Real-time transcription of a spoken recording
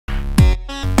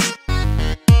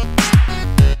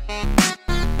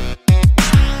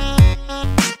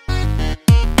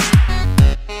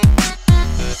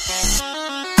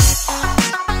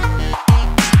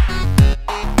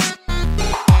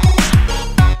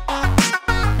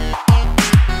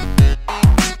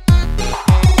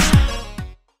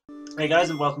Hey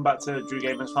guys, and welcome back to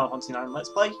TheeDrewGamer's Final Fantasy IX Let's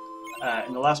Play.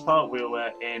 In the last part, we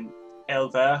were in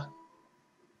Elver,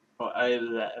 or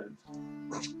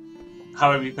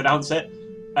however you pronounce it.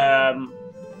 I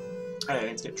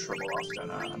need to get trouble off, don't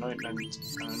I? Anointment.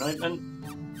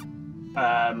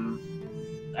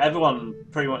 Everyone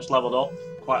pretty much leveled up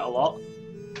quite a lot.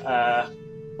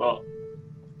 But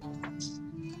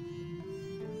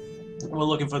we're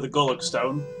looking for the Gulug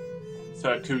Stone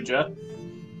for Kuja.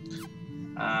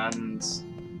 And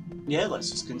yeah, let's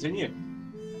just continue.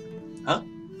 Huh?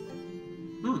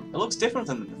 It looks different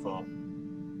than before.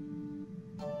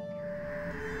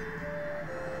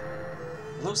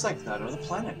 It looks like that other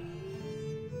planet.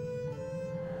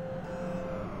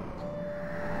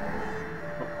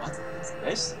 What is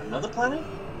this? Another planet?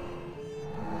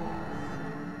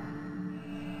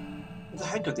 What the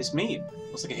heck could this mean?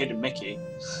 Looks like a hidden Mickey.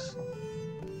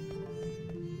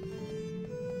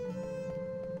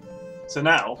 So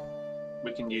now,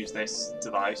 we can use this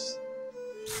device.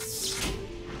 It's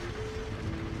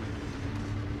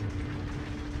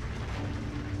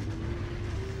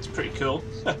pretty cool.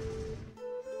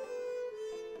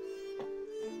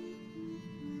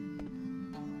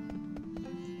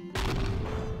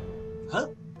 Huh?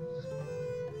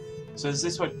 So is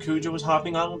this what Kuja was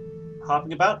harping about?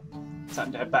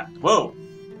 Time to head back. Whoa!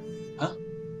 Huh?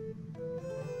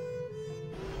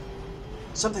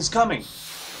 Something's coming!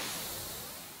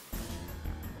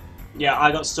 Yeah,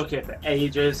 I got stuck here for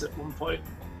ages at one point.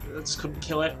 I just couldn't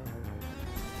kill it.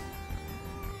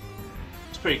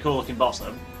 It's a pretty cool looking boss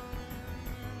though.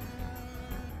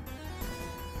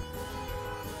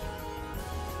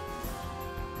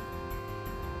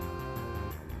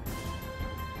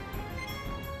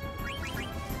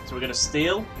 So we're gonna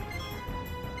steal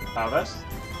about us.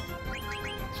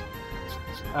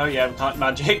 Oh yeah, we can't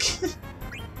magic.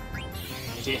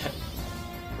 Idiot.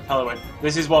 Repel away.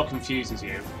 This is what confuses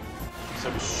you. So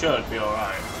we should be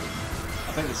alright.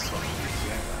 I think this is what confuses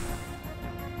you anyway.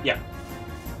 Yeah.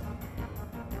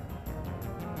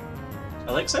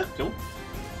 Elixir? Cool.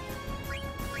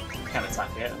 You can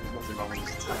attack it, there's nothing wrong with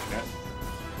just attacking it.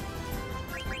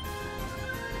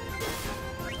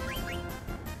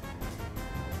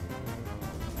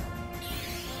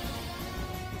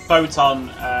 Photon,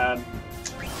 we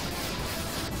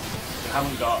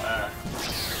haven't got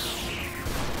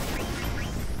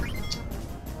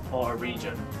or a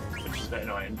region, which is a bit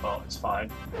annoying, but it's fine.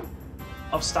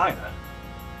 Oh, Steiner.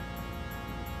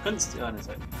 Couldn't steal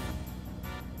anything.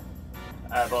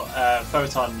 But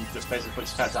Photon just basically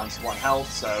puts your cat down to 1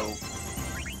 health, so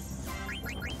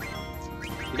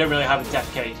you don't really have a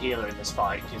dedicated healer in this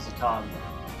fight because you can't.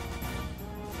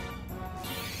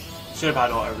 Should have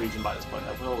had auto region by this point.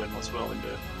 Whirlwind, what's Whirlwind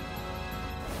do?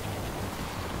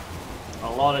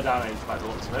 A lot of damage by the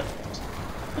looks of it.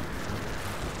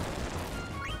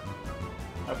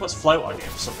 It puts float on you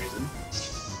for some reason.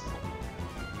 It's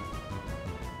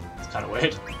kind of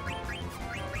weird.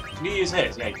 Can you use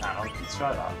his? Yeah, you can. Let's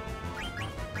try that.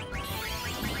 I'm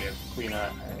gonna give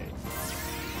Quina a...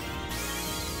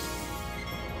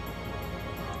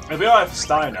 It'll be alright for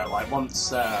Steiner, like once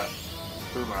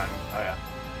Boomerang. Oh yeah.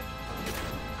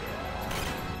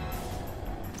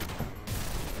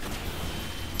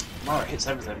 Oh, it hits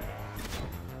everything.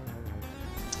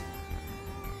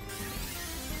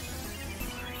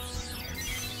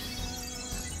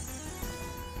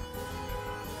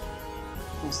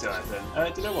 Still anything. Do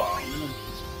you know what?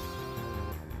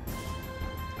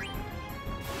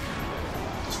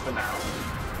 Just for now.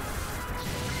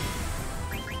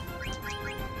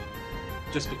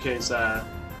 Just because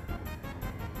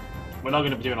we're not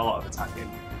going to be doing a lot of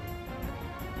attacking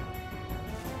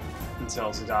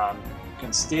until Zidane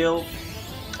can steal.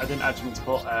 I didn't actually mean to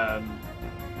put. Well,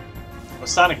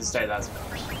 Steiner can stay there as well.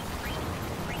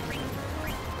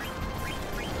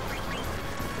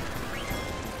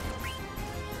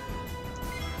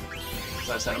 As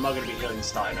I said, I'm not going to be healing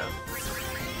Steiner.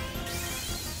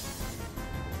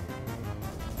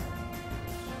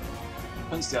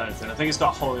 Couldn't steal anything. I think it's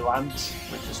got Holy Lance,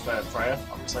 which is for Freya,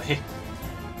 obviously.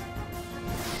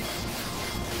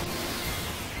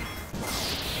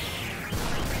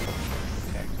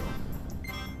 Okay, cool.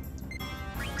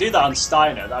 Do that on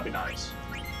Steiner, that'd be nice.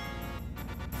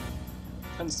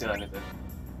 Couldn't steal anything.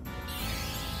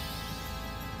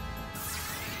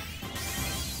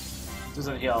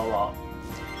 Doesn't heal a lot.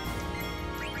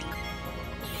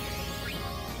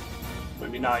 But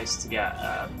it'd be nice to get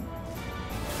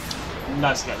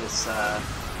this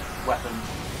weapon.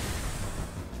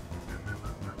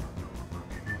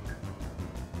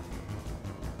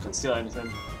 Couldn't steal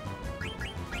anything.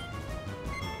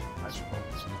 I should put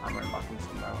Amarant back in the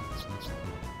front row.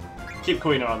 Keep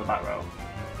Quina on the back row.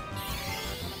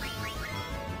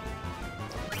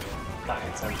 That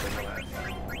hits everything. Okay.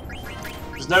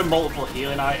 There's no multiple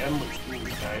healing item, which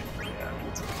okay. Yeah, we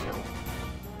need to heal.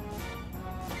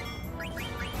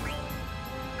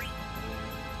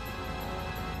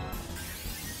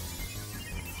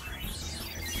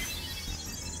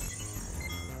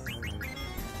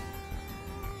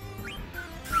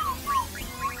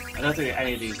 I don't think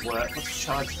any of these work. What's the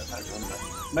charge that I remember?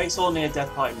 Makes all near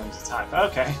death party members attack.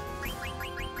 Okay.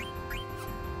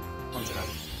 One to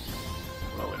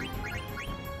low in.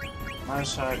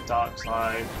 Manshite, Dark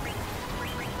Side.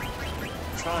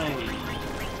 Try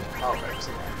Outbreaks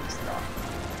again.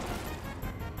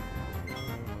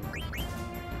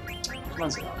 Come on,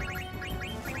 Zidane.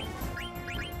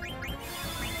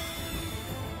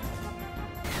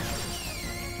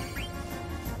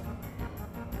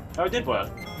 Oh, it did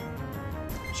work.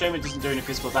 Shame it doesn't do any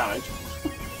physical damage.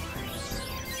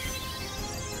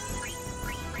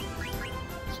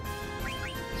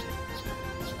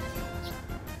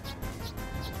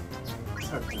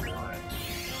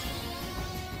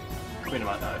 Quina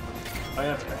might die. Oh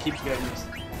yeah, I keep getting this.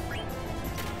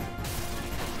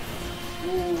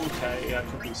 Ooh, okay, yeah, I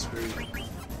could be screwed.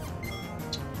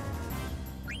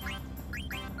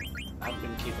 I haven't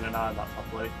been keeping an eye on that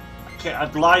properly. Okay,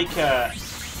 I'd like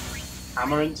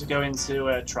Amarant to go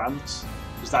into trance,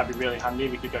 because that'd be really handy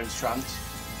if we could go into trance.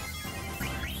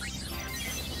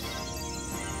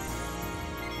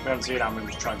 We haven't seen Amarant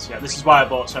into trance yet. This is why I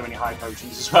bought so many high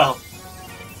potions as well.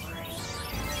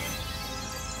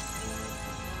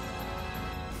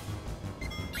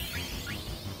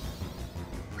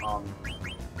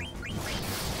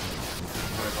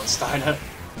 Worry about Steiner.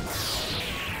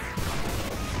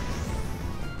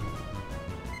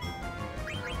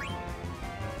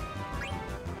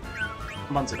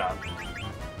 Come on, Zidane.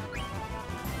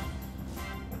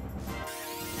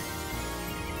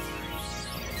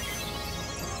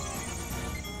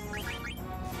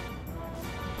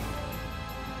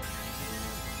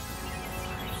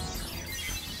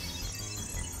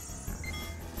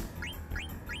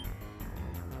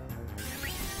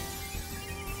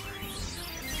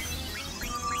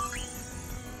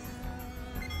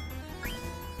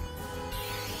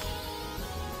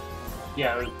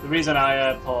 Yeah, the reason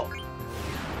I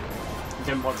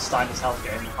didn't want Steiner's health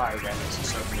getting high again is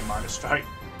just opening a minor strike.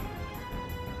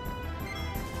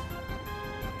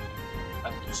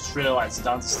 I just really like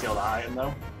Zidane to steal that item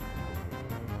though.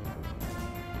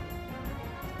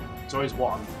 It's always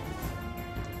one.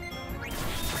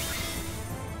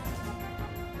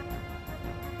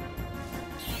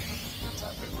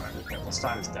 Okay, well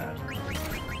Steiner's dead.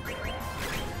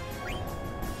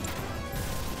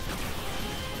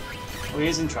 Oh, he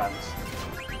is in trance.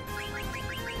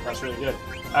 That's really good.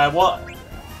 What?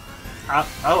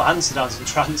 Oh, and Zidane's in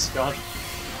trance, god.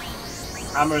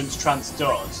 Amarant's trance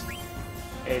does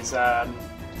is, as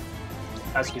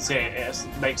you can see, it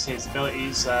makes his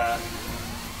abilities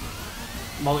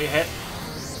multi-hit.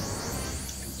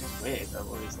 It's weird, though,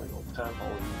 all these little purple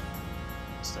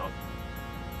and stuff.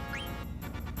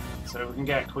 So we can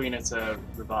get Quina to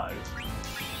revive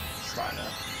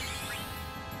Steiner.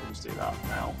 We'll just do that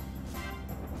now.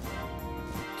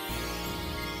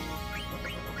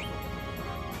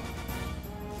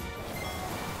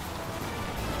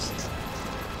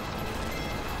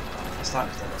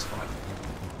 Steiner's dead, that's fine.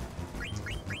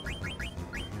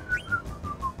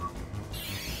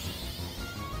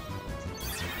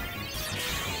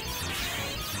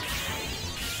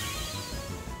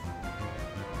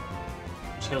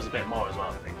 Which heals a bit more as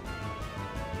well, I think.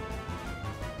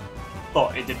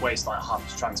 But it did waste like half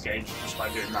his trance gauge just by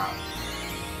doing that.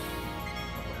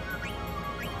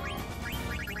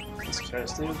 This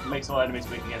curse too makes all enemies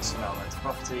weak against some elemental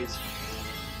properties.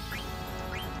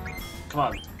 Come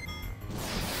on.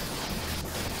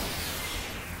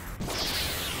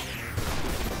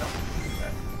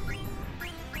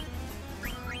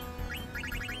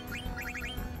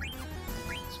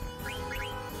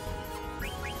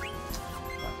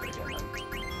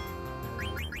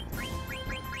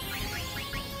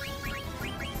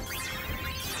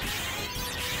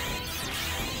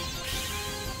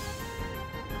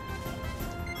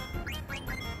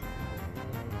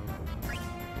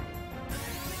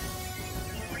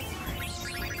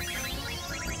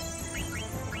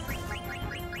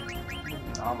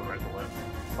 Armor rifle it.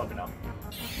 Probably not.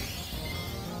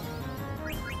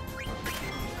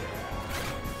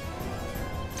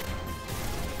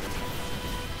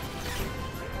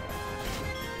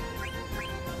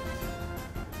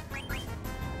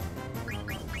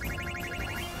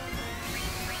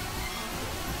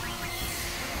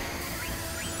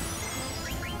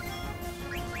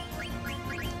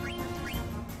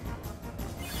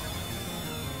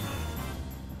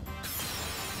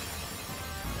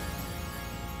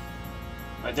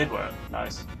 That did work.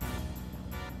 Nice.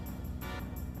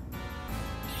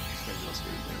 Let's do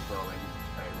rolling.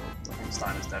 Okay, well, I think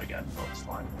Steiner's dead again, but it's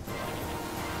fine.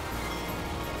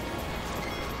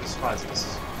 I'm surprised this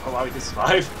is... Oh wow, he did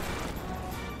survive.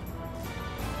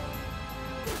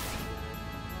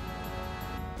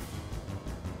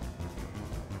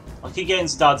 I'll keep getting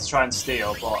Zidane to try and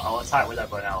steal, but I'll attack with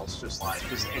everyone else, just like,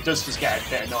 because it does just get a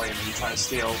bit annoying when you try to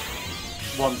steal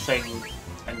one thing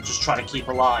and just try to keep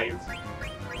alive.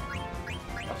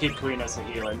 I'll keep Quina to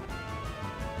healing.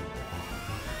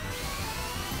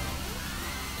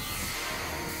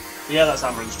 Yeah, that's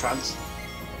Amarant's trance.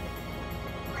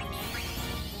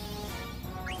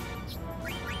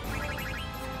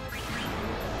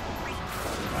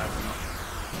 I'm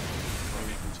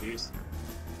really confused.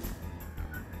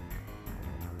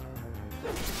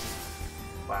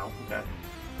 Wow, okay.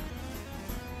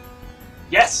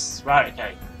 Yes! Right,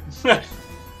 okay.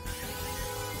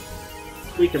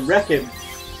 We can wreck him.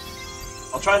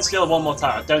 I'll try and steal one more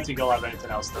time. I don't think I'll have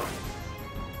anything else though.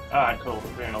 Alright, cool.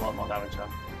 We're doing a lot more damage now.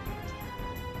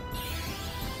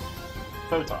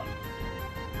 Photon.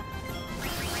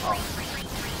 Oh.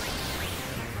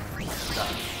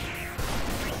 Done.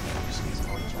 Just use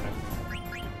points on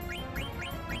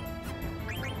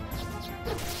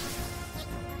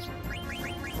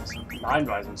it. 9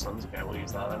 Rising Suns. Okay, we'll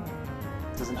use that then.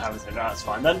 Doesn't have anything. No, that's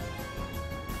fine then.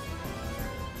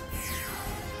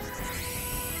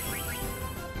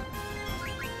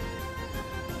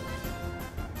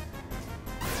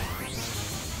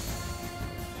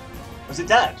 Was it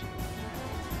dead?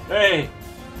 Hey!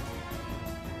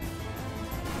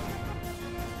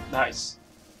 Nice.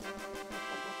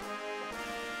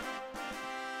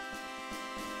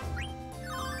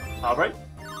 Heartbreak.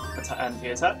 And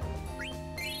the attack.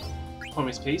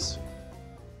 Promise peace.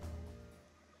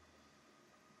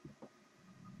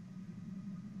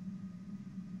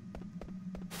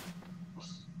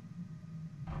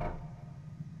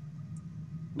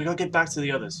 We gotta get back to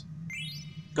the others.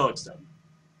 Gulug Stone.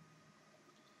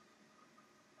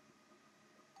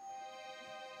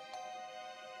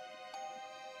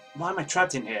 Why am I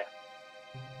trapped in here?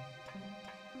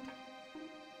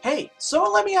 Hey,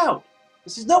 someone let me out!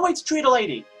 This is no way to treat a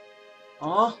lady!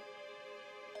 Aw.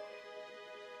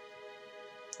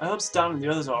 I hope Zidane and the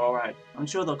others are alright. I'm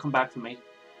sure they'll come back for me.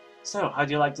 So, how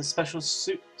do you like the special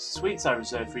sweets I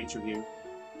reserved for each of you?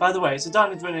 By the way,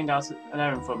 Zidane is running out an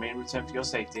errand for me in return for your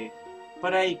safety.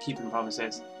 But I hate keeping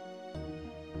promises.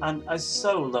 And I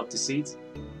so love deceit.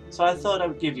 So I thought I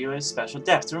would give you a special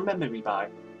death to remember me by.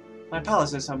 My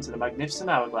palace is home to the magnificent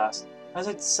hourglass. As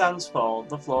its sands fall,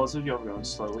 the floors of your ruins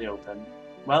slowly open.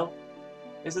 Well,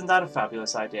 isn't that a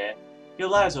fabulous idea? Your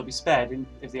lives will be spared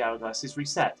if the hourglass is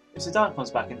reset. If Zidane comes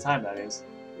back in time, that is.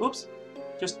 Oops.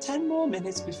 Just 10 more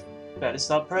minutes better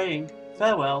start praying.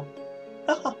 Farewell.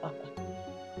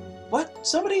 What?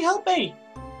 Somebody help me!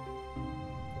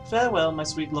 Farewell, my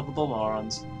sweet lovable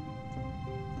morons.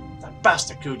 That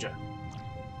bastard Kuja.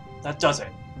 That does it.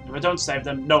 If I don't save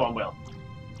them, no one will.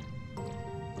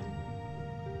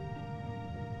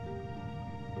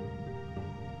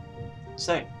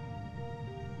 Say,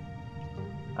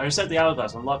 I reset the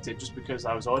hourglass and locked it just because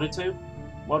I was ordered to?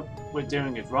 What we're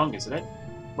doing is wrong, isn't it?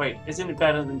 Wait, isn't it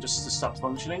better than just to stop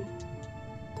functioning?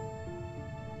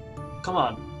 Come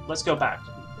on, let's go back.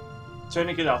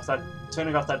 Turning off that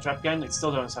trap again, it still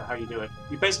don't understand how you do it.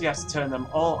 You basically have to turn them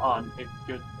all on if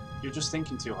you're just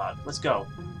thinking too hard. Let's go.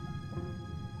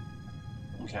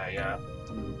 Okay, yeah.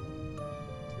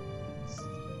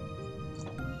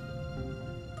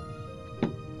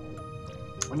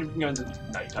 When you can go into...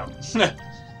 No, you can't.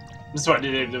 That's what I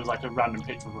did. There was like a random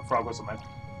picture of a frog or something.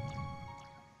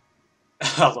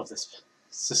 I love this.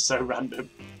 It's just so random.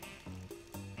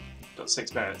 Got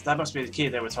 6 minutes. That must be the key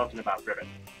they were talking about, Ribbon.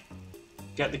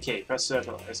 Get the key. Press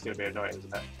circle. It's going to be annoying,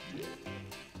 isn't it?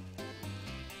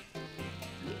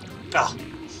 Ah!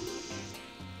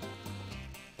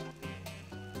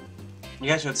 You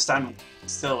guys should stand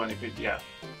still when you could... Yeah.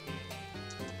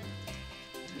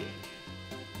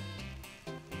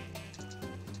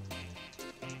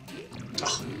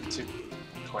 Oh, too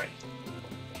quick.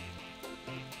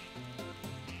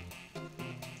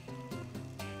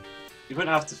 You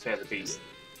wouldn't have to fear the beast.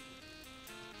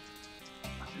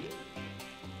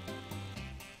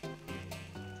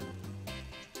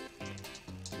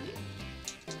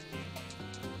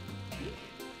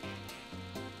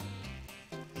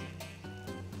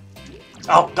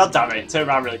 Oh, god damn it, turn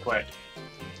around really quick.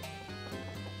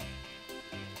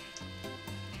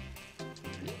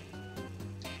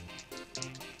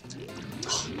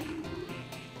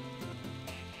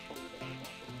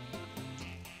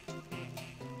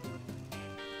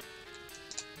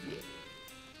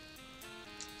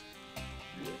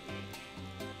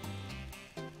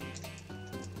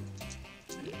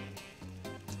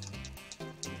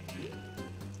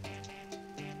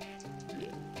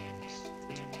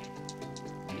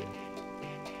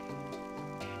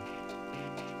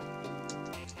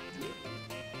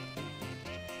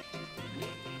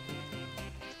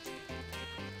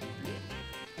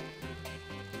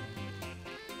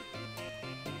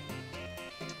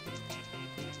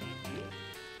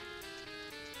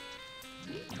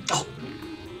 Oh.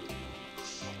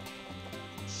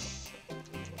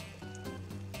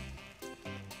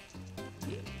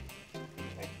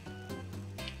 Okay.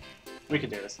 We can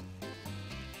do this.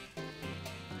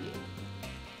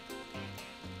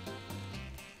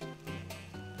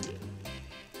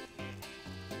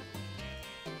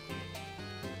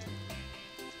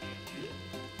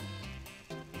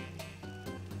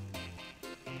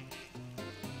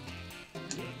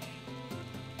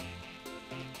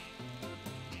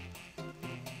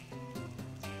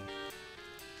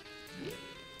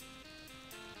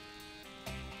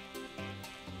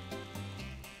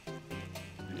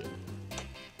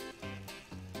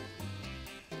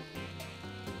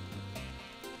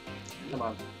 Come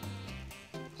on.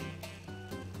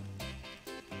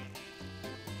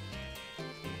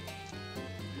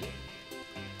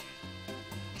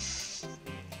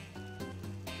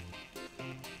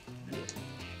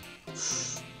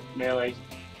 Nearly.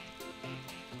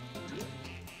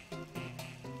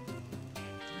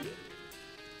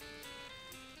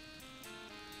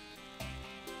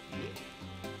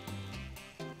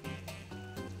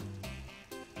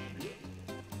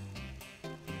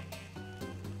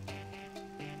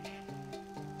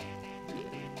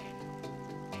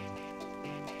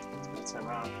 Turn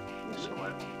around. We should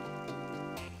win.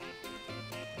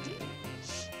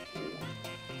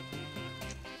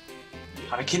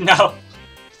 Panicking now.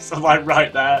 So like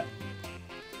right there.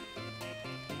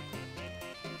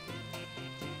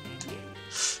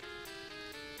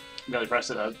 Nearly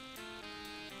pressed it out.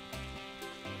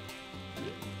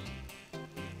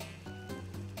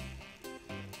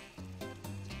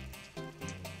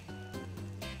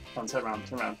 Come on, turn around,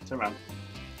 turn around, turn around.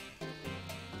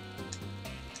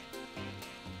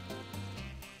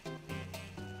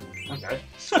 Okay.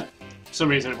 For some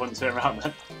reason it wouldn't turn around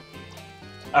then.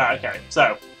 Alright, okay,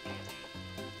 so.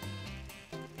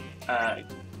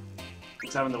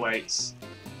 Examine the weights.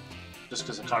 Just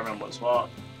because I can't remember what's what.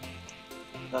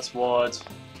 That's wood.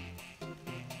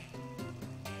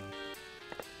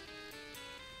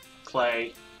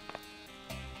 Clay.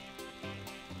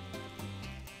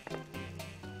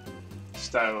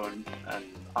 Stone and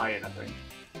iron, I think.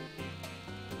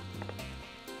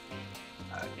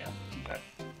 Yeah, okay.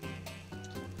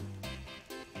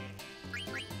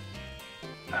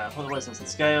 Put the weights onto the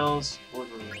scales. So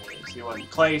you want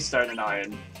clay, stone, and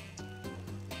iron.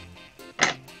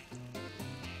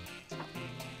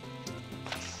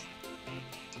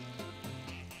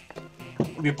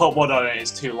 If you put wood on it,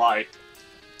 it's too light.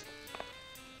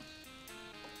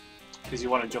 Because you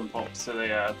want to jump up to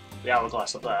the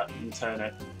hourglass up there and turn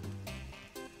it.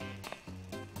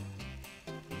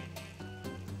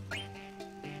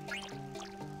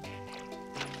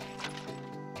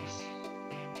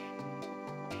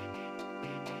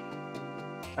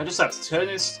 I just have to turn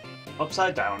this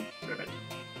upside down. Ribbit.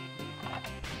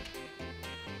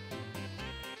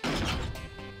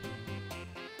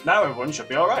 Now everyone should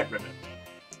be alright, Ribbit.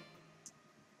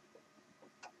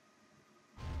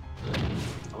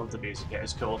 I love the music,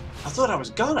 it's cool. I thought I was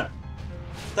gonna!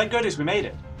 Thank goodness we made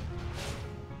it.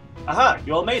 Aha,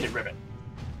 you all made it, Ribbit.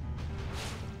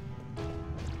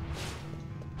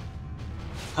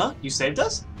 Huh? You saved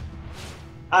us?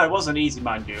 Ah, it wasn't easy,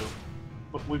 mind you.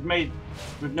 But we've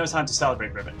no time to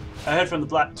celebrate, Ribbit. I heard from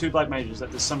the two black mages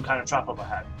that there's some kind of trap up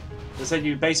ahead. They said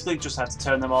you basically just have to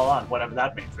turn them all on, whatever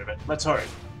that means, Ribbit. Let's hurry.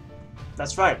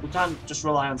 That's right, we can't just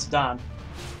rely on Zidane.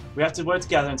 We have to work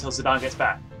together until Zidane gets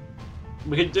back.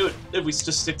 We can do it if we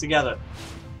just stick together.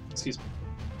 Excuse me.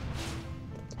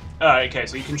 Alright, okay,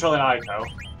 so you're controlling Eiko.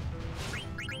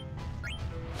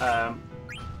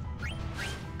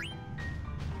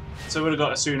 So we would have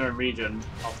got a sooner in region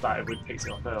off that if we'd picked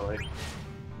it up early.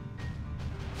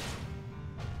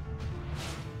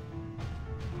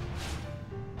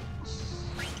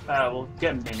 We'll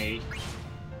get Mini.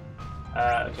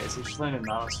 Okay, so she's learning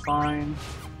that, that's fine.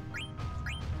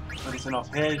 Anything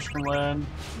off here she can learn?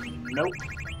 Nope.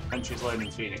 And she's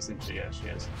learning Phoenix, isn't she? Yeah, she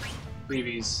is.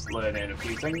 Vivi's learning a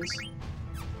few things.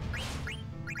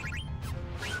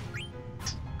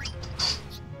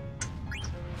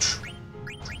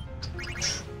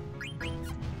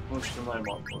 Well, she can learn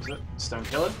what was it? Stone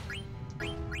Killer?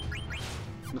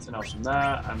 Nothing else from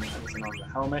there, and anything on the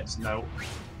helmets? No.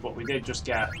 But we did just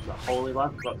get the Holy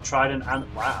Lamp, we got the Trident, and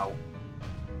wow!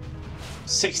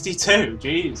 62,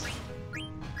 jeez!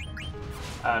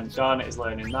 And Garnet is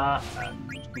learning that,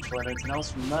 and can she learn anything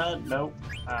else from there? Nope.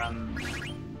 And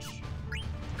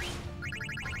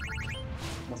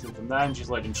nothing from there, and she's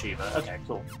learning Shiva. Okay,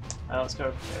 cool. Let's go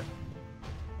over here.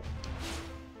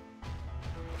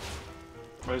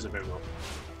 Where's the Google?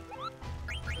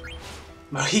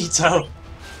 Mojito!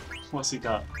 What's he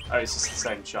got? Oh, it's just the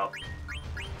same shop.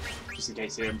 Just in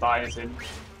case he didn't buy anything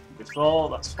before,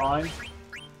 that's fine.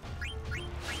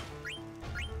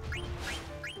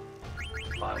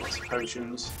 Buy lots of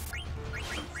potions.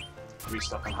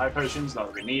 Restock on high potions, not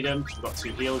that we need them, we've got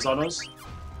 2 healers on us.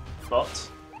 But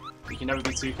you can never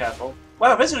be too careful.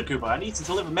 Wow, Visitor Cooper, I need to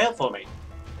deliver mail for me.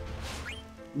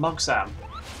 Mog Sam.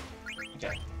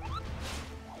 Okay.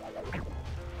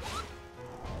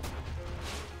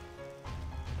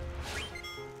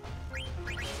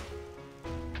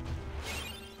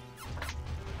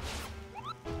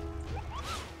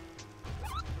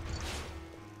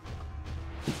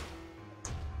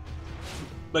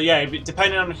 But yeah,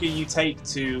 depending on who you take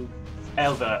to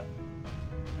Elder,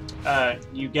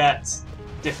 you get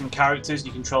different characters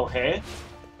you control here.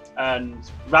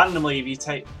 And randomly, if you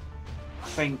take, I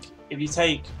think, if you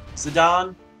take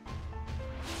Zidane,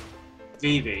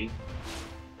 Vivi,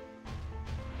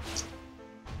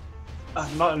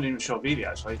 I'm not even sure Vivi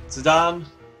actually, Zidane,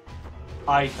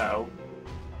 Eiko,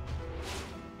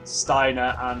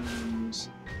 Steiner, and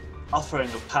Offering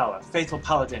of Power. Fatal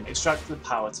Paladin. Extract the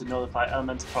power to nullify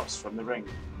elemental props from the ring.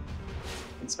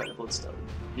 Inspect the Bloodstone.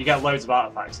 You get loads of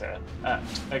artifacts here.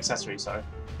 Accessories, sorry.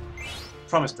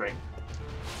 Promised Ring.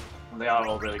 And they are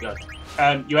all really good.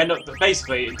 You end up,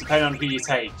 basically, depending on who you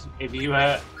take, if you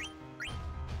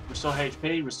restore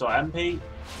HP, restore MP,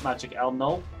 Magic Elm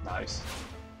Null, nice.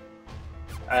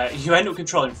 You end up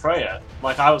controlling Freya.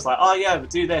 Like, I was like, oh yeah, but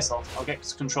do this, I'll get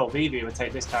to control Vivi and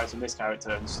take this character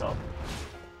and stuff.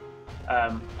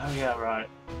 Oh yeah, right.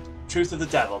 Truth of the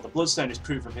Devil. The Bloodstone is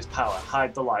proof of his power.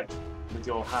 Hide the light with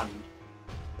your hand.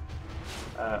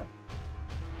 The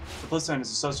Bloodstone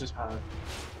is associated with power.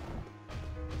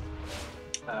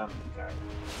 Okay.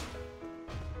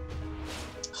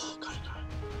 Oh, God.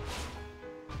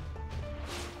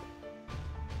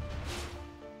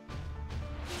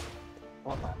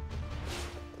 What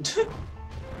then?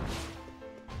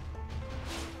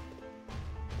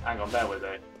 Hang on, bear with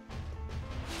it.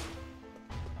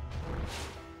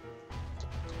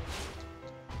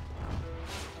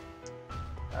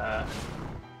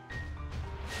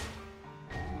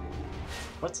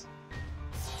 What?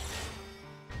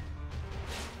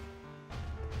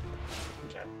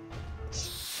 Okay.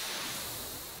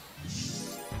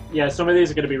 Yeah, some of these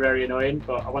are going to be very annoying,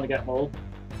 but I want to get them all.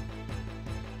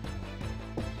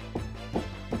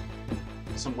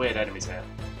 Some weird enemies here.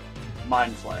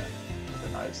 Mind Flare.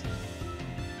 Nice.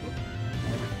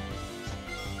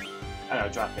 I know,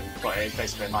 Draken, but it's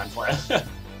basically a Mind Flare.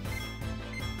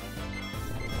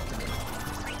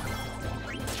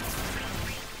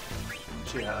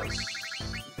 She has.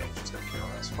 Okay, she's gonna kill,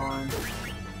 that's fine.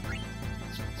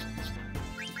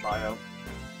 Bio.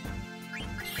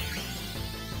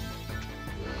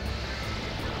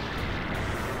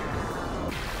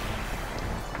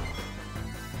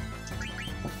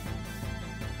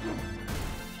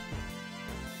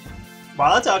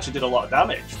 Wow, that actually did a lot of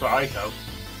damage for Eiko.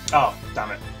 Oh,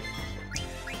 damn it.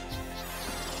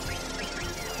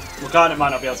 Well, Garnet might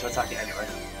not be able to attack it anyway.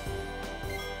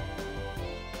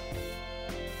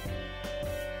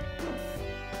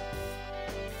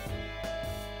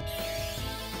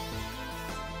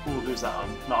 Ooh, who's that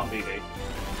on? Not on Vivi.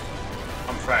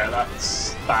 On Freya,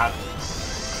 that's bad.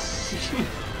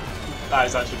 That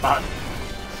is actually bad.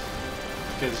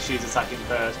 Because she's attacking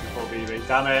first before Vivi.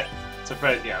 Damn it. So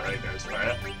Freya, yeah, there it goes,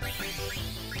 Freya.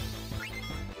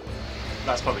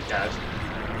 That's probably dead.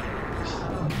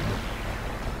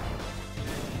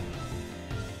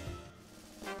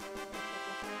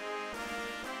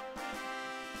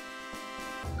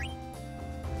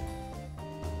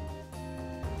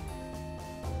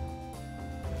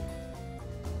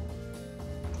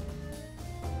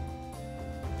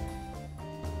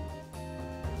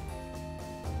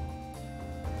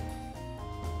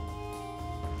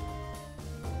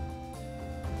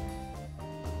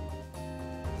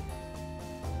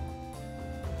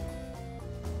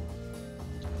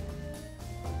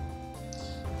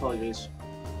 Apologies.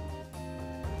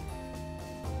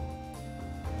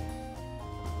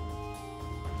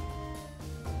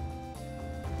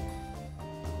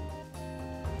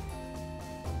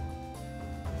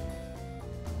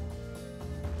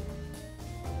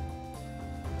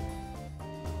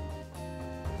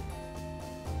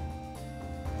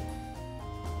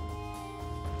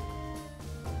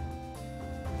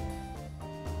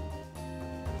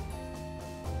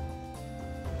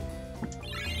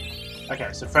 Okay,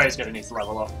 so Freya's going to need to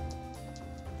level up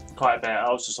quite a bit.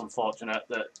 I was just unfortunate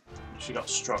that she got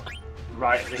struck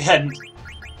right at the end.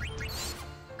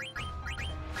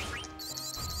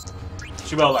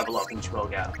 She will level up and she will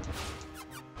get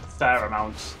a fair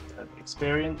amount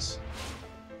experience.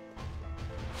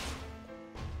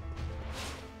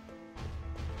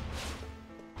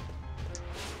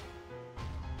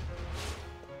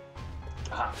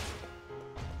 Aha.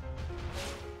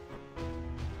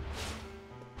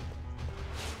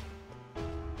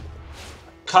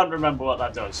 Can't remember what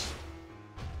that does.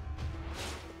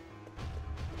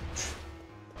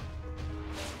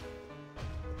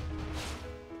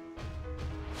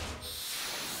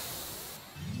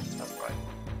 That's right.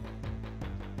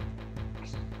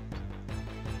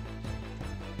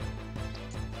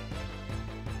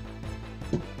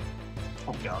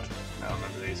 Oh god, I don't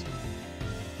remember these.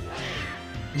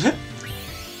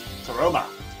 Taroma.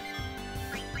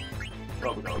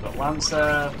 Oh, we got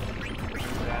Lancer.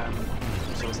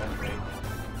 Source enemy.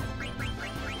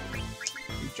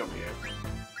 Jump here.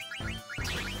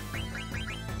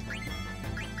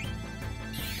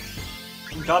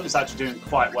 Garnet's actually doing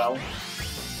quite well.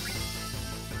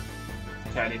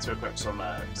 Okay, I need to equip some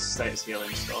status healing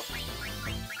stuff.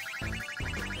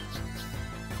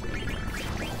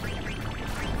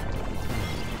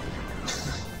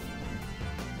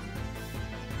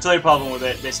 The only problem with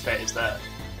this bit is that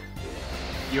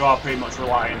you are pretty much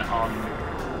relying on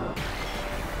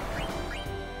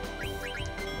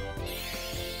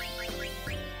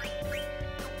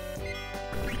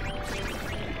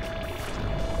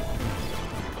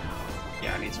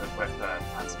to equip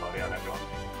antibody on everyone.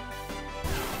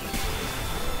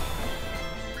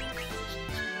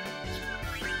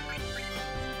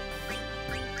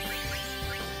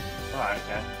 Alright,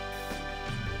 okay.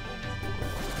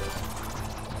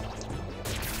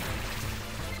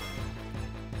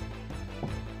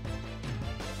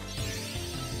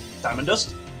 Diamond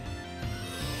Dust.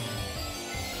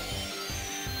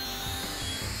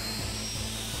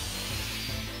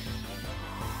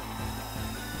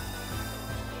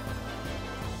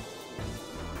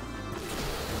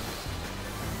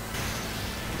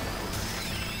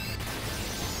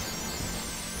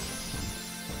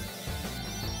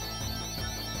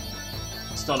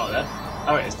 Still not dead.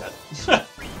 Oh, it is dead.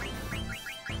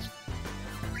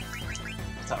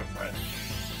 Attack for it.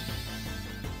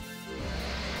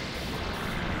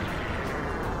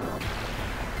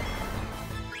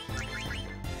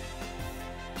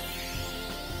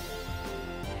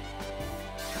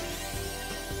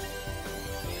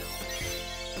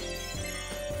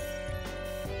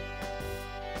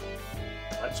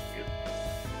 Electrocute.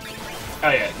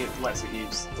 Oh yeah, it lets it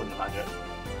use Thunder Magic.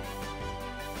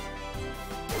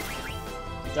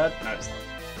 Dead? No, it's not.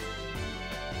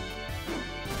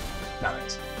 No,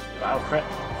 it's. Wow, crit.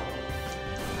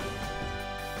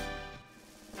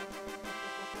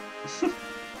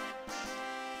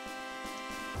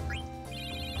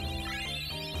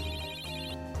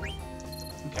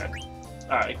 Okay.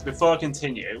 Alright, before I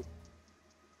continue.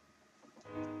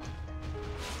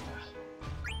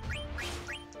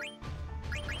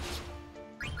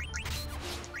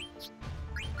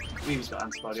 Vivi's got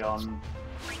antibody on.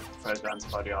 Freya's got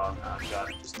antibody on, and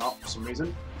Garnet does not for some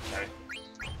reason. Okay.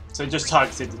 So it just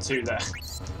targeted the two that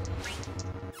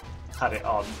had it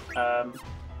on. There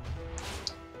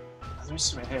is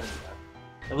something here.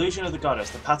 Illusion of the Goddess.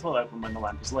 The path will open when the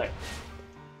lamp is lit.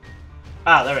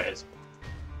 Ah, there it is.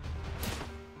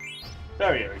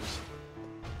 Fairy earrings.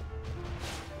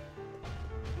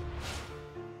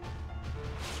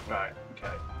 Right,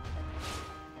 okay.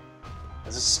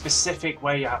 There's a specific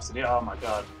way you have to do it. Oh my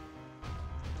god.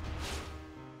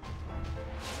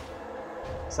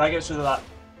 So that gets rid of that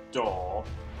door.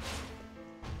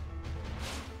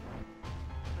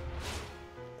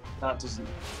 That doesn't.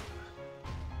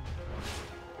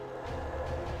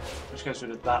 Which gets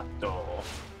rid of that door.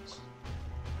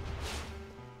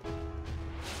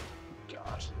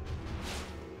 God.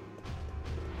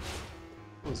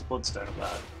 Oh, there's a bloodstone up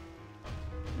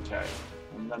there. Okay.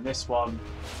 And then this one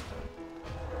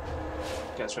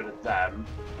gets rid of them.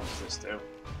 What does this do?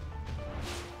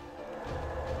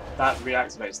 That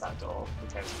reactivates that door.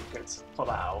 Okay, so we could pull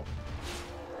that out.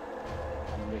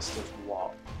 And this does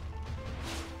what?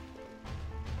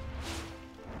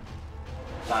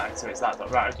 That activates that door.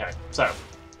 Right, okay. So,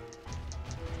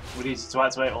 we need to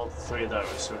activate all three of those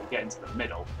so we can get into the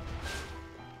middle.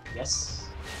 Yes.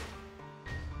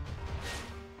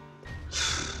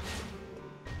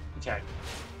 Okay.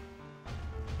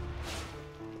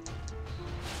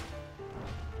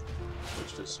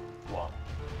 Which does what?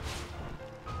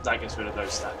 That gets rid of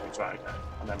those statues, right, okay.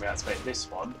 And then we activate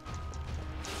this one.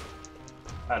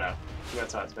 Oh no, we have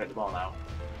to activate them all now.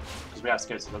 Because we have to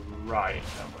go to the right,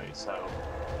 don't we? So,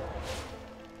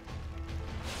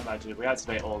 imagine if we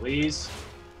activate all these.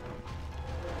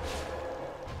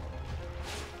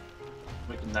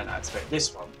 We can then activate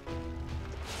this one.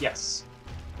 Yes.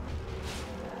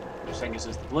 Which then gives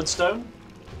us the Gulug Stone.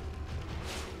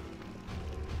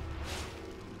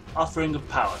 Offering of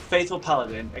power. Faithful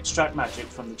Paladin, extract magic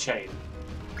from the chain.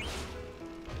 You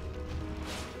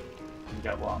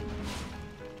get one.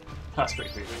 That's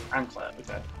pretty creepy. Anklet,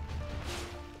 okay.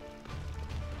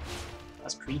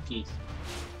 That's creepy.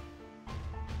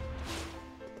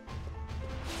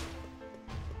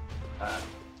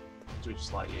 Do we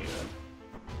just like you then?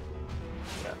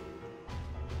 Yeah.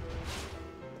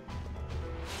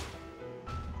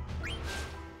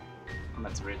 I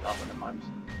meant to read that one in mind.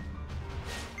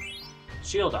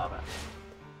 Shield armor.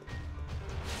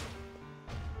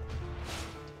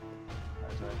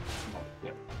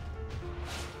 Yep.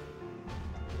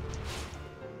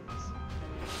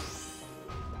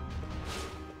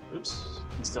 Oops. You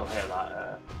can still hear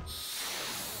that.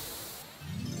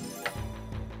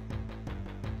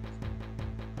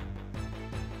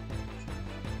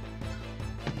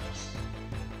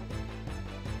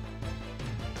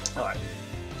 Alright.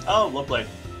 Oh, lovely.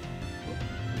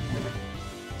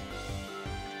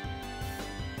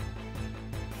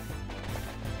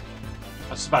 I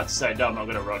was just about to say, no, I'm not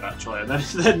going to run actually, and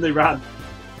then they ran.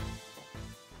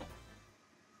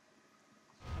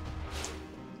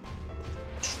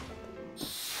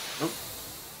 Oh.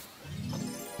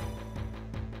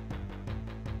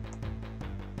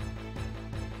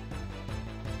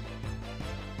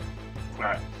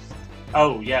 Right.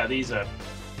 Oh, yeah, these are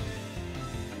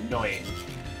annoying.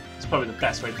 It's probably the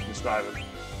best way to describe them.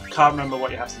 Can't remember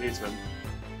what you have to do to them.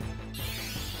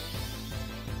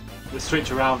 They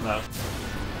switch around though.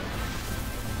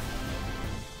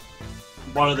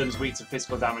 One of them's weak to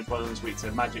physical damage, one of them's weak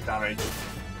to magic damage.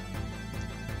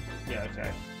 Yeah, okay.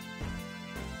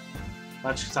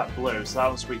 Magic attack blue, so that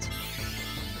one's weak to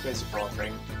physical, I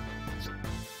think.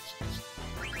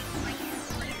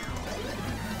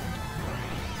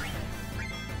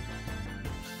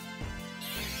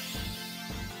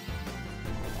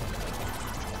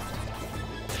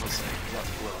 Let's see,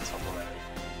 that's blue on top already.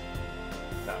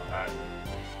 No, alright.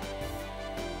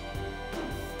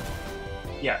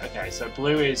 Yeah, okay, so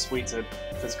blue is weak to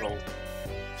physical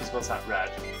attack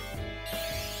red.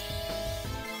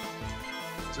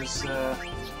 Does,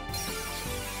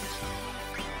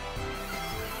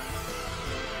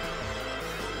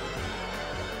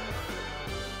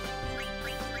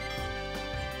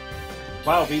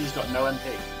 wow, Vivi's got no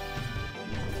MP.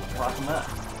 What happened there?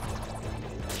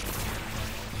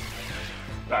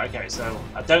 Right, okay, so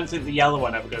I don't think the yellow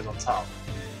one ever goes on top.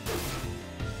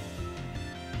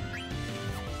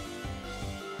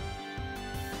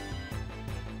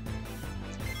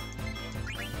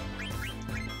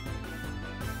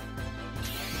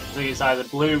 I think it's either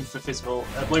blue for physical,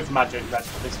 blue for magic, red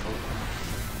for physical.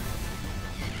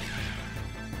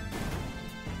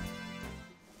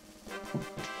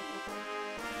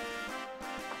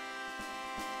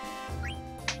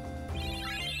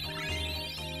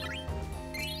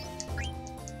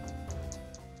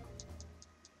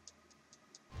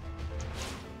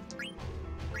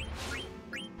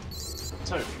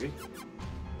 Sorry, Vivi.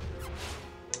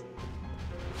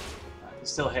 I can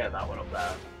still hear that one up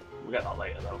there. We'll get that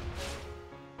later though.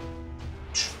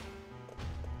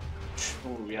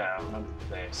 Oh yeah, I remember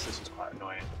this. This was quite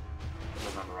annoying, if I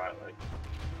remember rightly.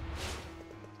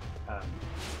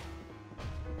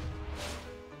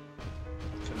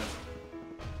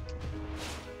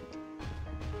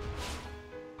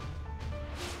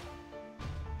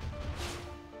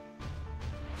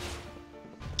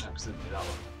 Accidentally that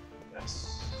one. Yes.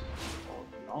 Or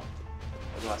not. Or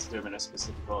do I have to do them in a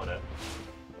specific order?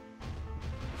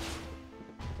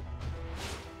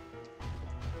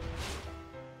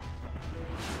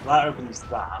 That opens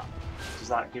that. Does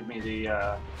that give me the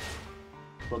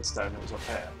Gulug Stone that was up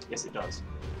here? Yes, it does.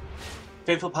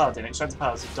 Faithful Paladin, extract the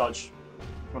power to dodge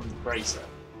from the bracer.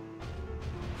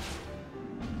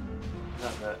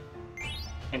 That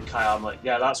in Kai Armlet.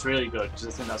 Yeah, that's really good because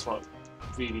I think that's what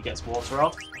Vivi gets water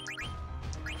off.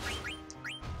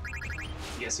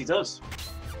 Yes, he does.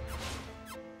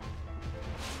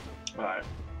 Right.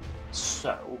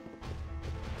 So,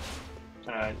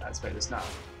 can I activate this now?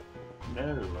 No,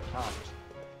 I can't.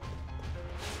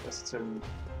 Just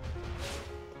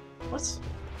what? I'm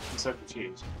so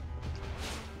confused.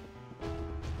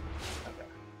 Okay.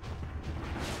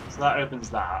 So that opens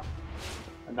that.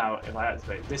 And now if I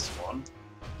activate this one,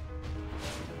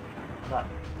 that.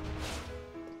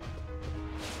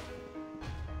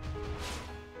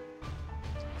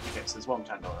 Okay, so there's one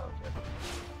candle out here.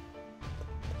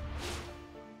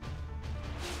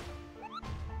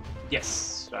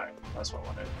 Yes! Right, that's what I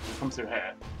wanted. We come through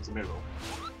here, there's a mural.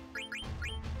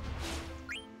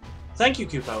 Thank you,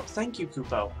 Kupo. Thank you,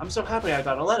 Kupo. I'm so happy I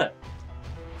got a letter.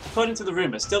 According to the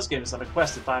rumour, Stillskin is on a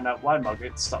quest to find out why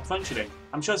Mogget stopped functioning.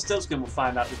 I'm sure Stillskin will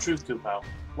find out the truth, Kupo.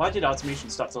 Why did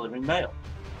Artemisian stop delivering mail?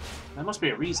 There must be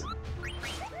a reason.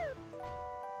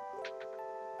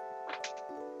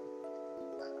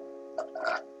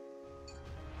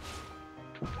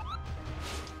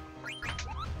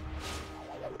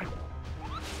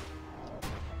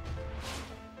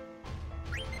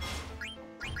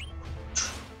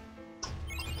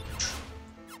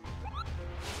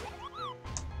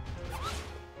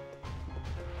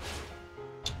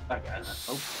 Okay,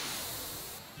 oh.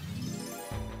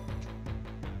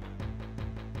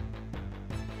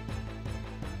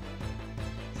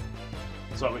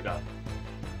 So what we got?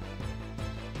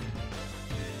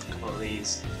 A couple of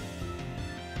these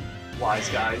wise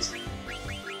guys.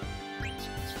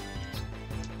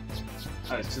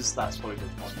 Oh, it's just that's probably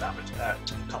does more damage.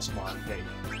 Cost more MP.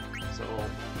 So.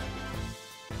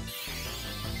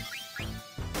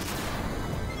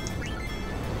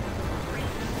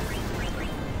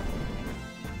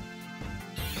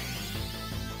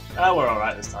 Oh, we're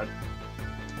alright this time.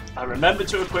 I remember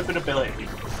to equip an ability.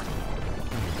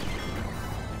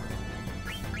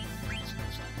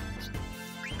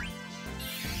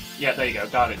 Yeah, there you go.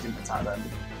 Garnet didn't attack then.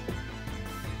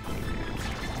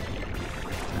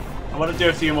 I want to do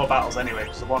a few more battles anyway,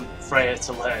 because I want Freya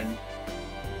to learn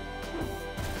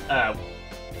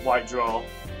White Draw.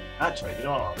 Actually, you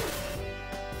know what?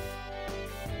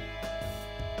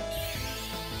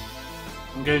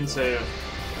 I'm going to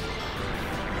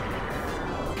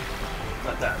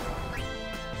let that.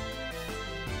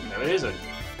 No, it isn't.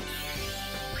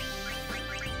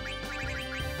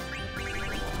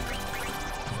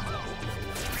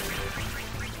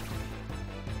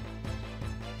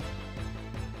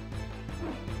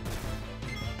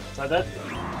 Is that dead?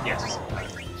 Yes.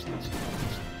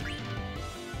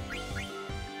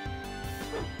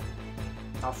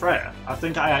 Oh, Freya, I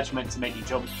think I actually meant to make you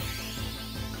jump.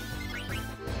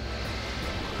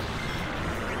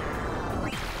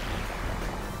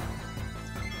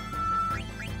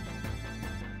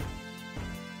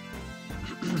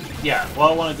 Yeah,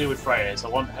 what I want to do with Freya is I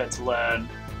want her to learn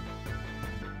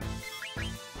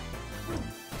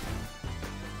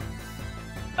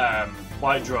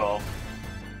White Draw.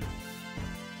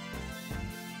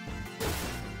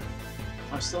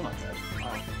 I'm still not dead.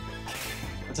 Oh.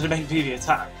 I did make Vivi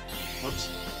attack. Oops.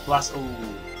 Blast. Ooh.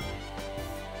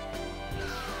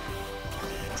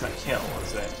 Is that kill, or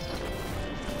is it?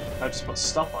 I just put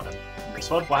stop on him. This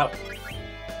one? Wow.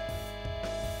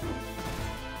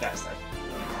 Yeah, it's dead.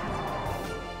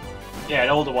 Yeah, in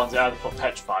older ones, they either put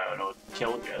Petrify on or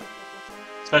killed you.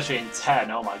 Especially in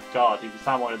 10, oh my god, if you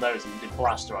found one of those and you did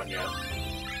Blaster on you.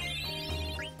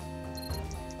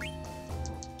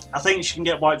 I think she can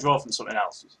get White Draw from something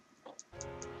else.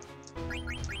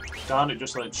 Garnet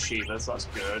just learned Shiva, so that's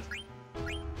good.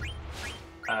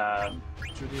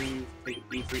 Should we do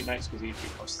E3 next because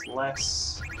E3 costs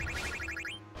less?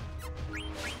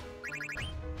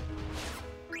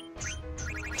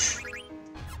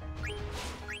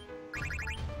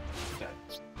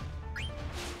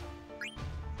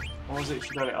 Or was it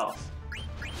she got it off?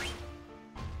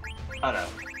 I don't know.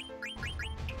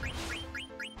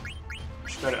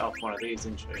 She got it off one of these,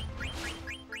 didn't she?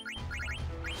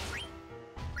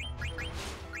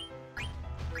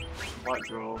 White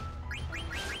Draw.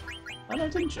 Oh no,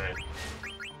 didn't she?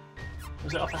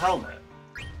 Was it off a helmet?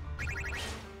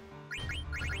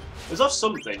 It was off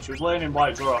something. She was learning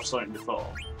White Draw off something before.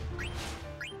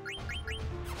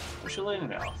 Was she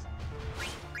learning it off?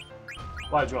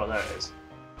 White Draw, there it is.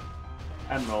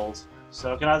 Emerald.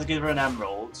 So I can either give her an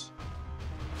emerald.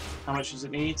 How much does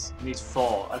it need? It needs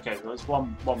 4. Okay, so there's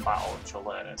one battle and she'll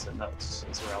learn it, and that's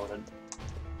irrelevant.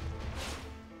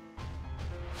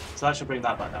 So that should bring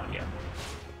that back down again.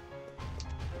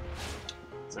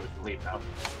 So we can leave now.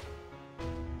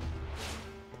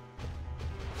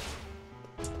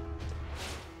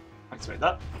 Activate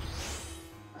that.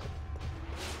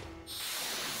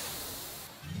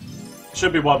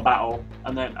 Should be one battle,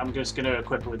 and then I'm just going to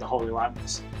equip her with the Holy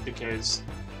Lamps because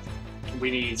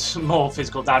we need some more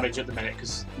physical damage at the minute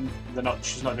because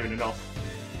she's not doing enough.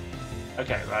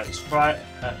 Okay, right, it's Freya,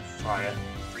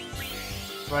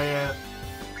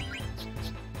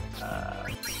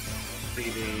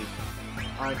 Vivi,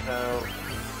 Eiko.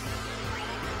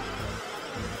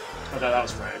 Oh no, that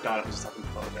was Freya. God, I was just having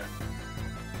fun. Okay.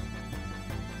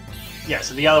 Yeah,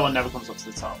 so the yellow one never comes up to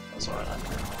the top. That's alright.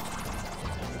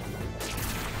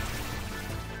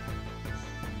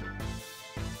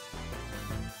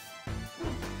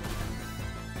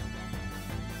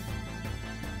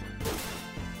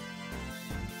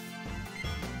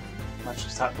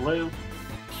 Magic attack blue.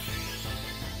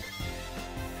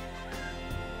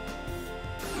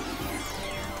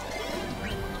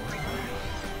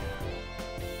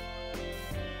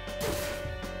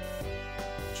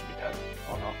 Should be dead,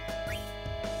 or not.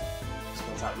 Let's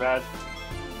go attack red.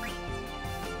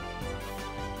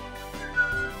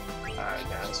 Alright,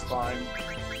 yeah, that's fine.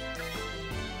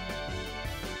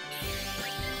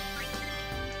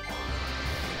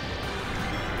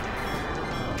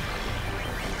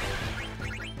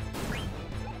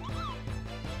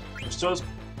 Restores.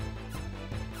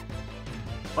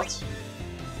 What?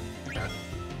 Okay.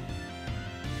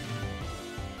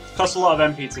 Costs a lot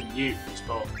of MP to use,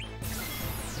 but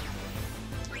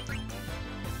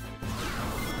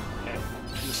yeah,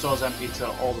 it restores MP to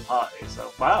all the parties.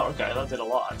 So wow, okay, that did a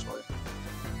lot actually.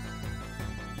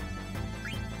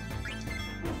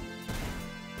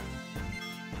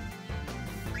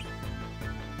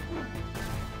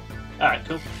 Alright,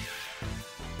 cool.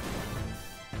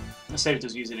 I saved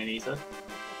us using an ether.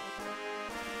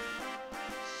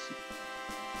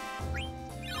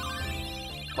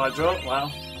 Wide draw? Wow.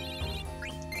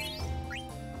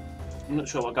 I'm not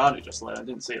sure what Garnet just led, I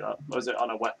didn't see that. Or was it on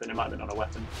a weapon? It might have been on a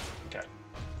weapon. Okay.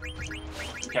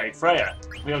 Okay, Freya,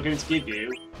 we are going to give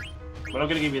you... We're not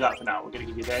going to give you that for now, we're going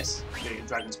to give you this. We're going to give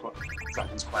Dragon's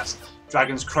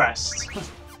Crest.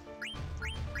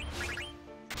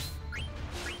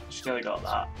 She nearly got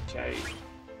that. Okay.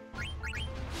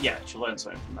 Yeah, she learned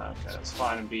something from that. Okay, that's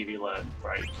fine, and Vivi learned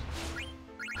break.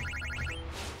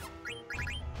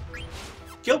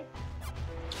 Kill!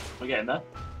 We're getting there.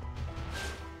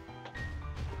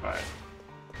 Right.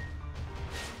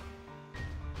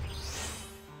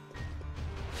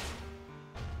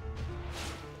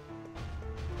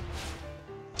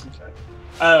 Okay.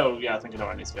 Oh, yeah, I think I know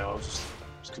where I need to go. I was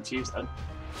just confused then.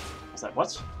 I was like,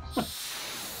 what?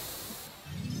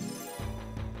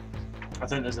 I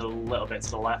think there's a little bit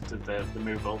to the left of the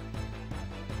Moogle.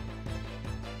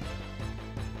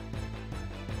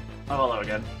 Oh, hello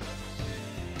again.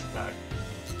 Right.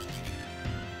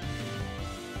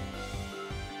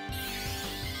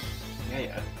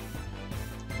 Yeah.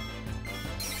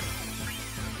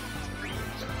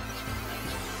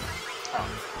 Oh.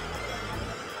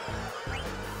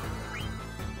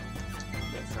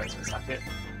 Get Freya to attack it.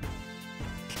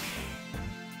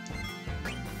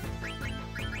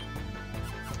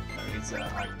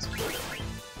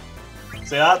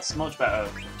 See, that's much better,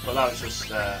 but that was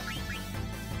just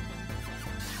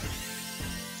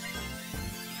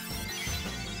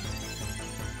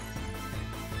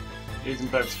using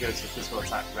both to go to physical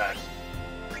attack red.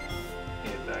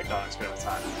 If Garnet's going to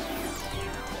attack.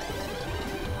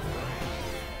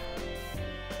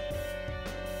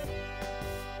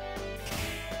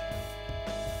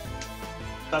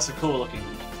 That's a cool looking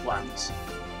lance.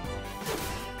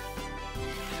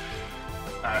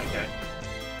 Alright, okay.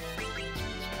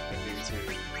 Get Vivi to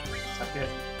attack it.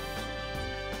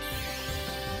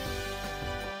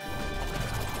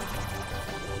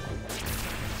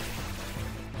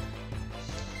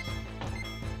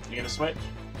 You're gonna switch?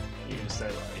 You're gonna stay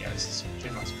like, yeah, this is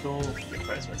switching, that's cool. Get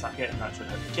Freya to attack it, and that should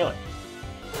hopefully kill it.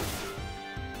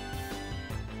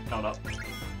 No, not.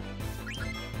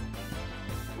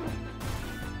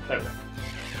 There we go.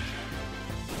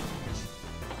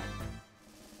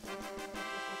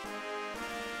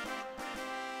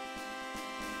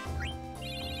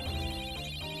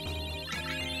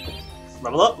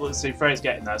 Level up, let's see, Freya's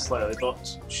getting there slowly,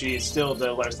 but she is still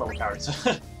the lowest level character.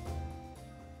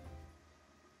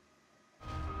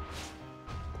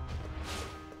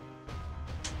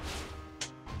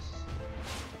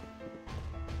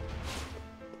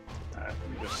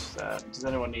 Does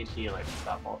anyone need healing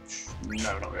that much?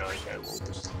 No, not really. Okay, we'll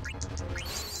just...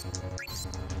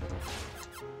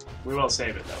 We will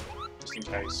save it though, just in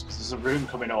case, because there's a room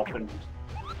coming up and...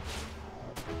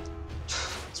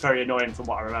 It's very annoying from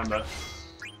what I remember.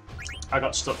 I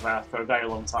got stuck there for a very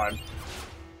long time.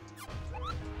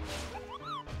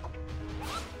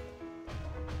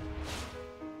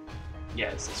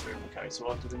 Yeah, it's this room. Okay, so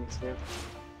what do we need to do?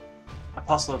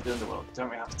 Apostle of the Underworld.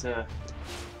 Don't we have to...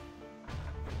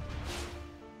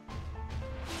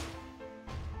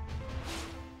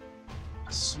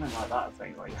 Something like that, I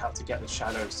think. Like, you have to get the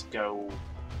shadows to go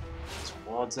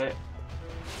towards it.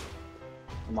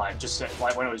 And like, just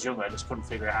like when I was younger, I just couldn't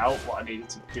figure out what I needed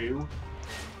to do.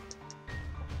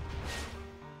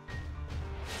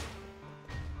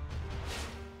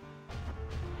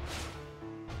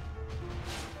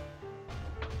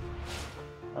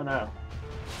 Oh no.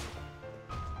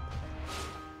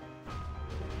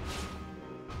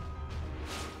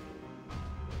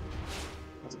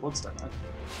 There's a bloodstone there.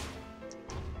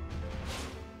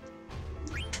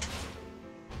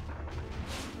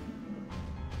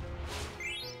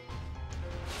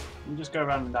 can just go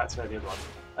around and activate the other one.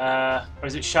 Or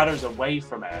is it shadows away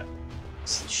from it?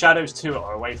 Shadows to it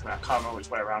or away from it? I can't remember which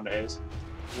way around it is.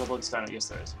 Gulug Stone, yes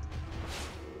there is.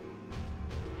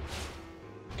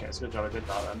 Okay, it's a good job I did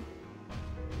that then.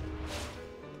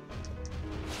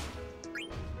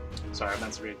 Sorry, I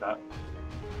meant to read that.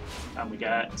 And we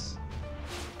get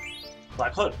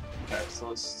Black Hood. Okay, so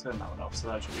let's turn that one off. So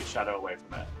that should be a shadow away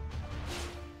from it.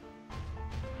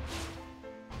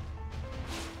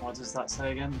 What does that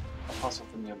say again? Apostle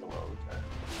from the underworld. Okay.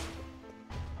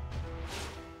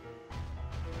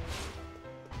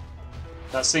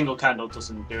 That single candle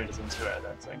doesn't do anything to it, I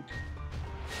don't think.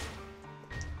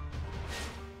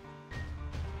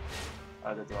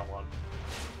 I did the wrong one.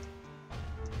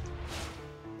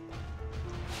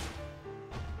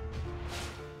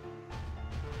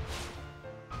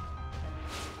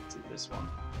 Do this one.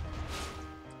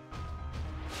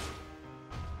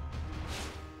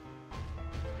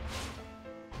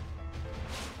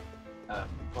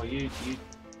 Well, you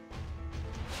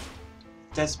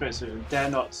dead spirits who dare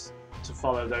not to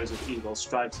follow those of evil,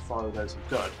 strive to follow those of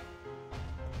good.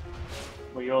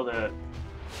 Well, you're the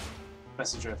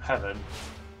messenger of heaven.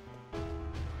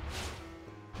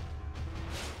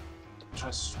 Try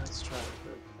to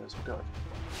those of good.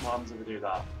 What happens if we do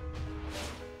that?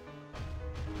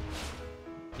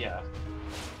 Yeah.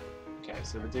 Okay,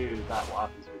 so if we do that, what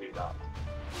happens if we do that?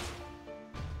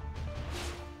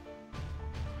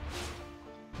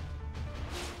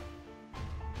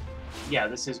 Yeah,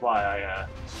 this is why I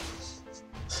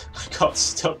got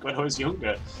stuck when I was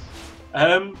younger.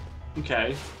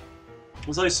 Okay.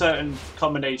 There's only certain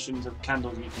combinations of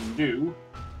candles you can do.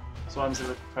 So I'm going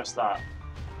to press that.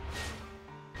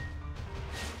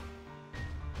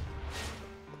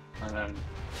 And then...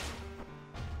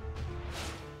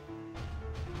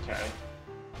 Okay.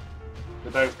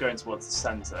 They're both going towards the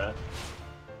centre.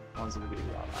 I'm going to do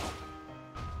that now.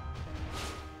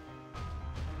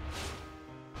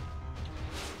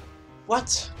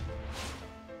 What?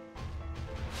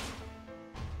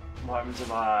 What happens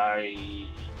if I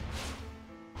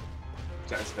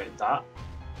deactivate that?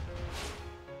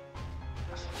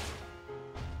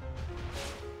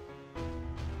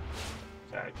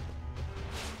 Okay.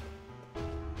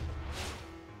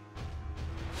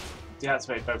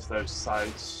 Deactivate both of those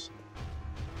sides.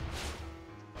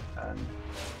 And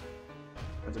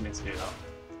I didn't mean to do that.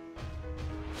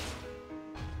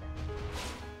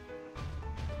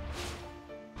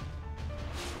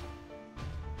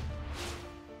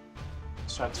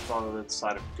 Try to follow the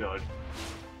side of good.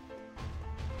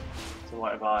 So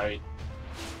what if I...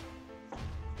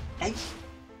 Hey! I'm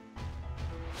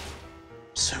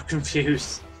so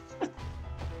confused. I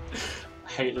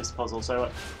hate this puzzle. So,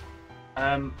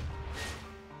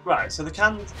 right. So the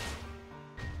can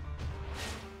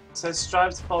says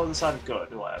strive to follow the side of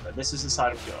good or whatever. This is the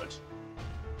side of good.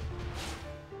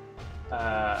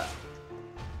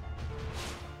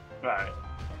 Right.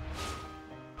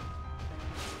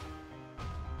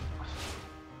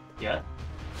 Yeah.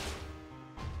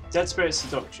 Dead Spirit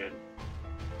Seduction.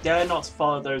 Dare not to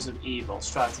follow those of evil,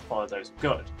 strive to follow those of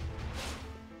good.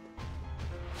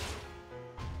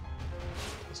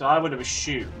 So I would have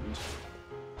assumed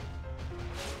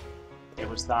it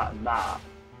was that and that.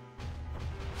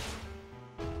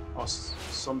 Or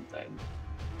something.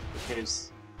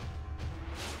 Because...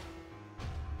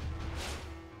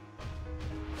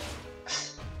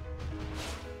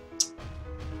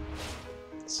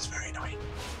 this is very annoying.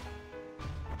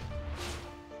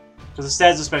 Because the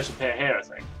stairs are supposed to appear here, I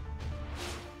think.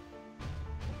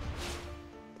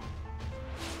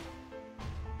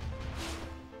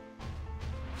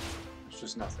 It's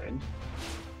just nothing.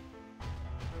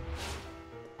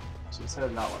 So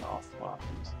turn that one off, what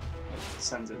happens? It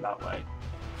sends it that way.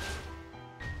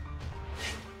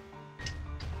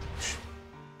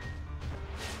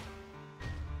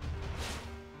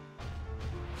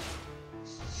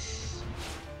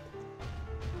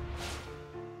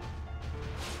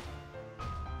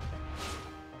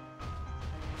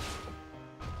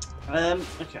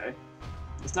 Okay.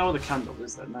 There's no other candle,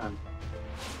 is there? No.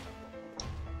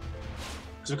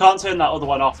 Because we can't turn that other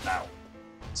one off now.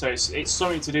 So it's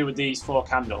something to do with these 4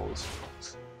 candles.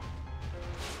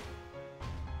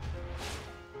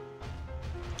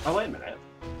 Oh, wait a minute.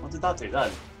 What did that do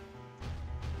then?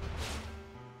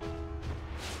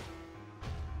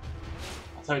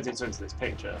 I thought it did something to this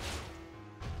picture.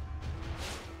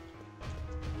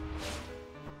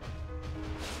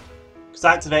 Because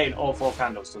activating all 4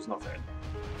 candles does nothing.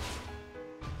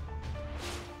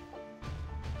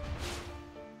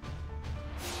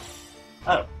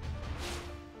 Oh.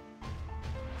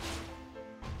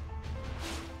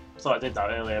 I thought I did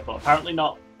that earlier, but apparently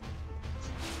not.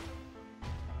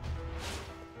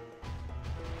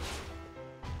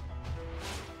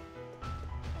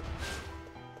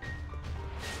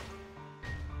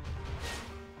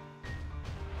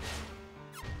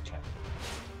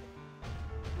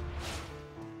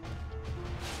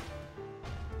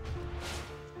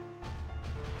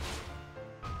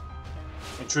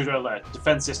 Intruder alert.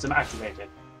 Defense system activated.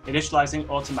 Initializing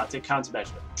automatic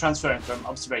countermeasure. Transferring from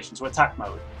observation to attack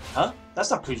mode. Huh?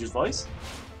 That's not Kuja's voice.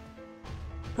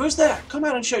 Who's there? Come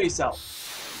out and show yourself.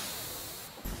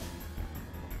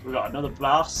 We've got another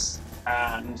boss,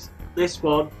 and this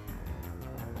one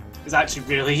is actually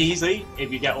really easy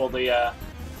if you get all the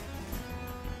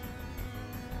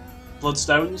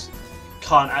bloodstones.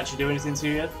 Can't actually do anything to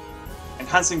you.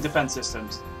 Enhancing defense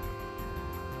systems.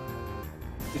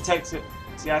 Detecting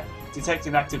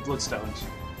active bloodstones.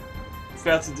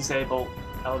 Fail to disable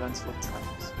elemental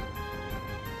attacks.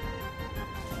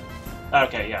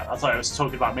 Okay, yeah, I thought it was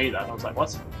talking about me then. I was like,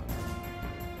 what?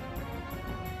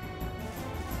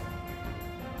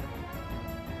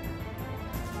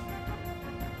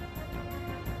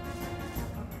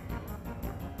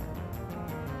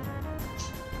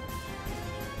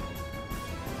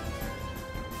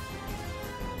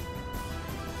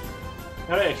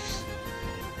 Hey.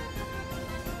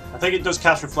 I think it does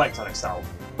cast Reflect on itself,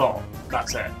 but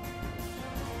that's it.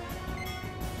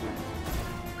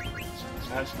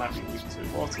 Edge might be weak to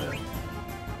water.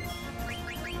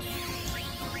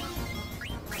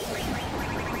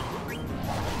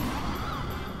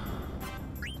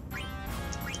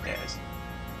 Yes.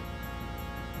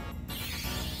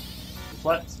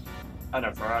 Reflect? I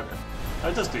know, Forever. Oh,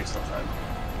 it does do stuff though.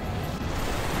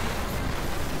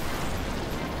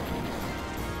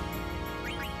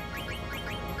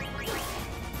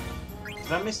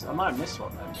 Did I miss? I might have missed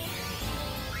one then.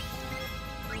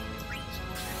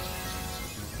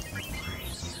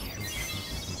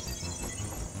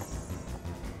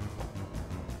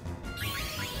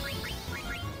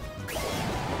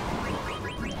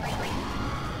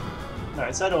 No,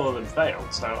 it said all of them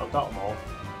failed, so I've got them all.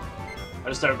 I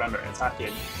just don't remember it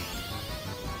attacking.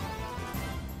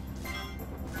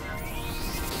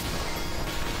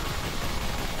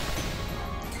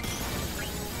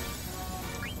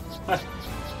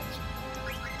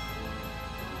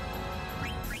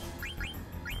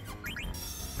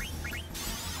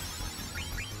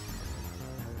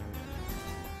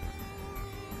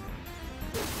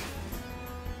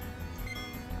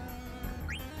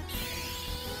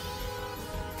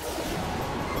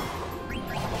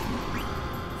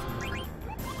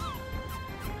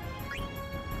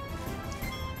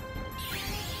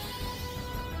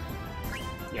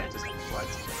 Yeah, just right.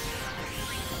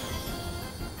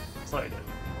 Thought it did.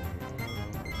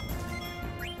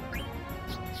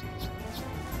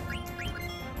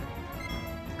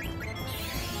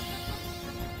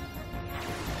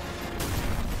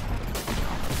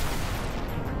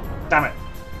 Damn it!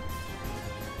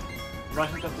 Right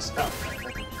hook up the spell. I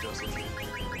think it does it.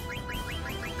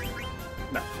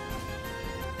 No.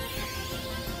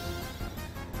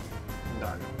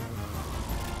 No.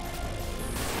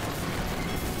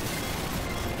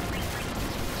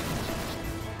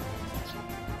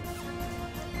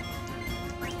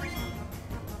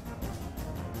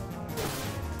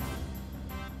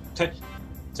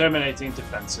 Terminating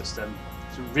defense system.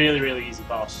 It's a really, really easy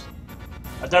boss.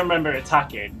 I don't remember it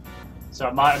attacking, so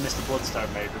I might have missed a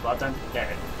bloodstone maybe, but I don't get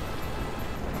it.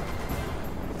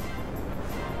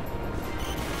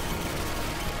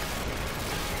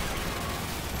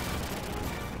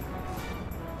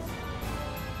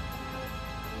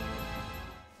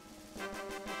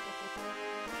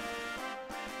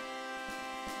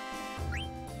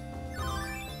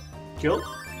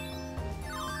 Cool.